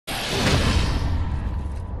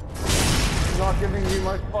not giving me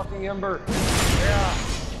my fucking ember. Yeah.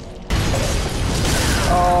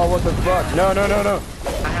 Oh, what the fuck? No, no, no, no.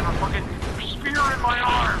 I have a fucking spear in my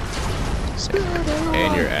arm.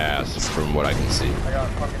 And your ass, from what I can see. I got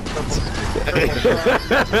fucking triple.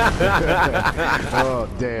 Oh,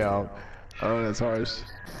 damn. Oh, that's harsh.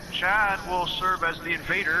 Chad will serve as the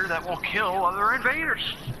invader that will kill other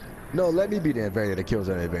invaders. No, let me be the invader that kills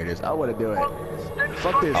other invaders. I want to do it.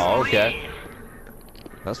 Fuck this. Oh, okay.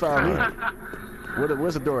 That's fine.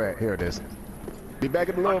 Where's the door at? Here it is. Be back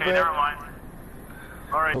in a little Okay, bit. never mind.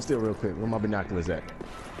 Alright. Hold still real quick. Where my binoculars at?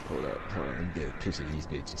 Hold up. Let me get a picture of these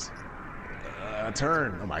bitches.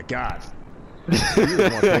 Turn. Oh my god. You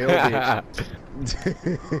want pale,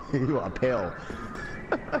 bitch. You want pale.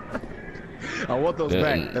 I want those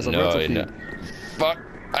back. That's a rental fee. No. Fuck.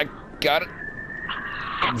 I got it.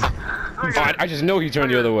 Oh, I just know he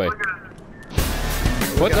turned the other way.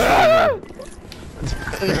 What the?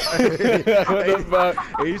 What the fuck?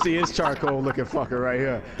 Hey, you see his charcoal looking fucker right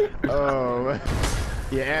here.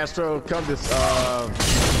 Yeah, Astro, come this. Oh,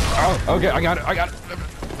 okay, I got it.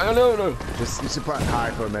 Oh, no. Just you should probably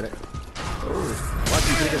hide for a minute. Watch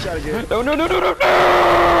you take a shot again. No.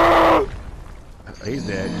 He's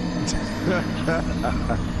dead.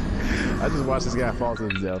 I just watched this guy fall to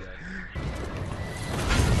his death.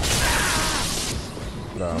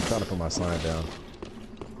 No, I'm trying to put my sign down.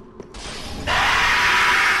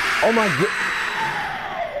 Oh my god.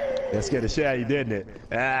 That scared the shit out of you, didn't it?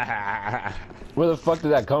 Where the fuck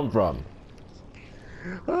did that come from?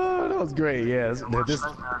 Oh, that was great. Yeah,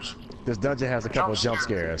 this dungeon has a couple of jump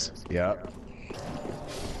scares. Yep.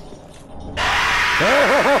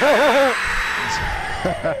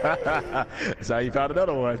 That's how you found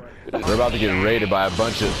another one. We're about to get raided by a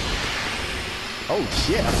bunch of... Oh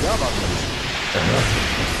shit, I forgot about this.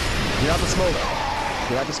 Get out the smoke.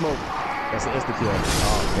 Get out the smoke. That's an insta kill.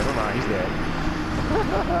 Oh, never mind, he's dead.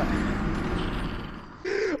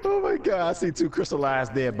 Oh my god, I see two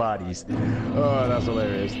crystallized dead bodies. Oh, that's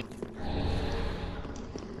hilarious.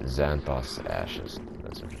 Xanthos ashes.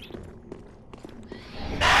 That's interesting.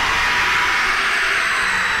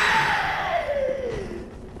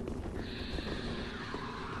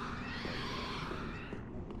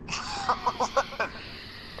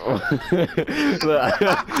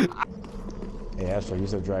 Hey, Astro,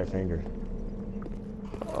 use a dry finger.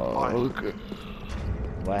 Oh, okay.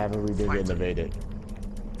 Why haven't we been getting invaded?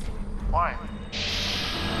 Why?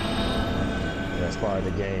 That's part of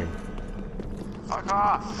the game. Fuck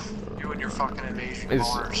off. You and your fucking invasion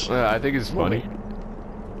boners. I think it's funny.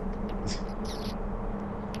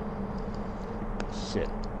 Shit.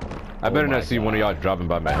 I better not see one of y'all dropping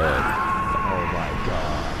by my head. Oh my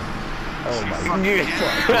god. Oh my god.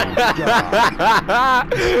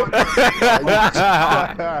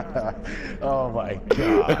 Oh my god.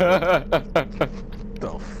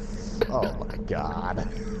 Oh my god.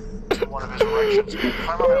 One of his erections.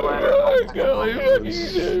 Climb on that ladder.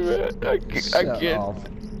 I can't.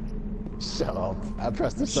 Shut up. I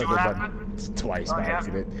pressed the circle button twice by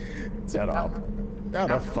accident. Shut up. How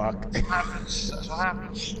the fuck? That's what happens. That's what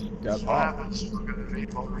happens. That's what happens. We're gonna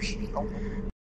invade voters.